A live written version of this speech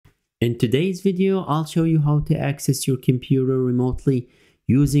In today's video, I'll show you how to access your computer remotely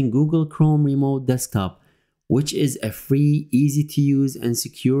using Google Chrome Remote Desktop, which is a free, easy to use and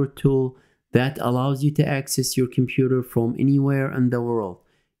secure tool that allows you to access your computer from anywhere in the world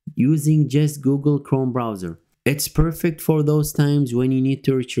using just Google Chrome browser. It's perfect for those times when you need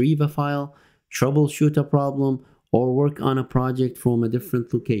to retrieve a file, troubleshoot a problem, or work on a project from a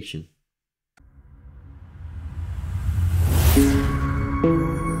different location.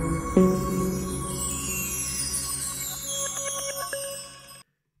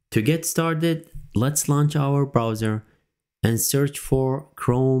 To get started, let's launch our browser and search for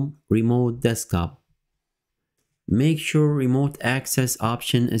Chrome Remote Desktop. Make sure Remote Access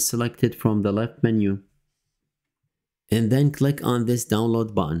option is selected from the left menu, and then click on this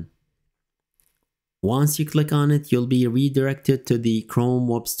download button. Once you click on it, you'll be redirected to the Chrome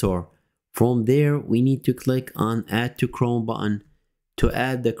Web Store. From there, we need to click on Add to Chrome button to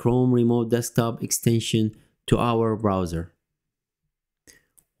add the Chrome Remote Desktop extension to our browser.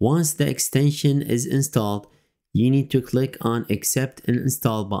 Once the extension is installed, you need to click on Accept and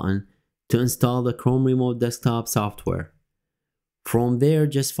Install button to install the Chrome Remote Desktop software. From there,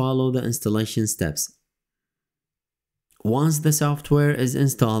 just follow the installation steps. Once the software is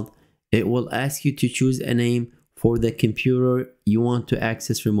installed, it will ask you to choose a name for the computer you want to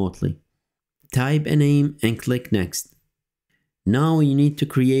access remotely. Type a name and click Next. Now you need to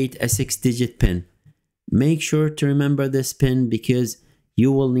create a 6-digit PIN. Make sure to remember this PIN because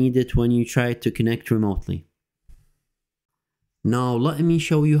you will need it when you try to connect remotely. Now let me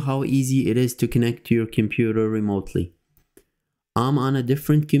show you how easy it is to connect to your computer remotely. I'm on a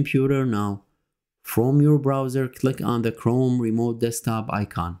different computer now. From your browser, click on the Chrome Remote Desktop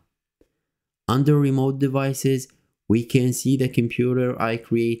icon. Under Remote Devices, we can see the computer I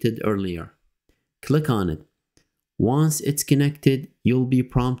created earlier. Click on it. Once it's connected, you'll be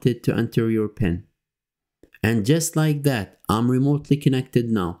prompted to enter your PIN. And just like that, I'm remotely connected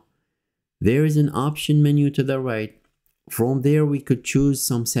now. There is an option menu to the right. From there, we could choose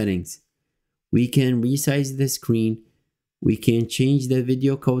some settings. We can resize the screen. We can change the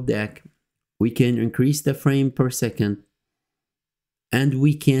video codec. We can increase the frame per second. And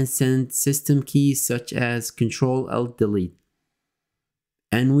we can send system keys such as Ctrl-Alt-Delete.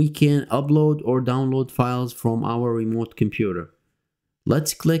 And we can upload or download files from our remote computer.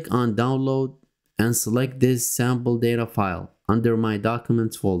 Let's click on Download and select this sample data file under my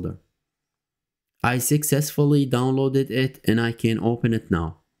Documents folder. I successfully downloaded it and I can open it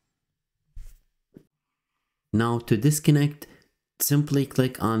now. Now to disconnect, simply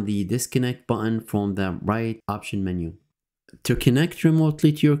click on the Disconnect button from the right option menu. To connect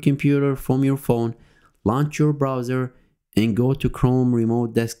remotely to your computer from your phone, launch your browser and go to Chrome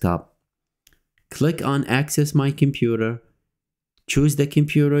Remote Desktop. Click on Access My Computer. Choose the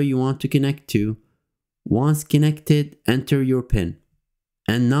computer you want to connect to. Once connected, enter your PIN.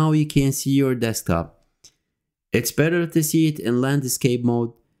 And now you can see your desktop. It's better to see it in landscape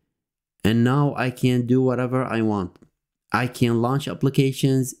mode. And now I can do whatever I want. I can launch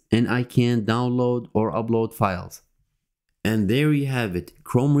applications and I can download or upload files. And there you have it.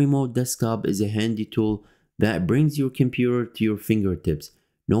 Chrome Remote Desktop is a handy tool that brings your computer to your fingertips,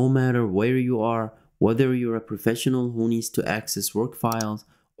 no matter where you are, whether you're a professional who needs to access work files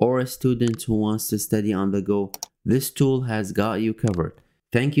or a student who wants to study on the go. This tool has got you covered.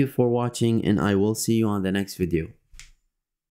 Thank you for watching and I will see you on the next video.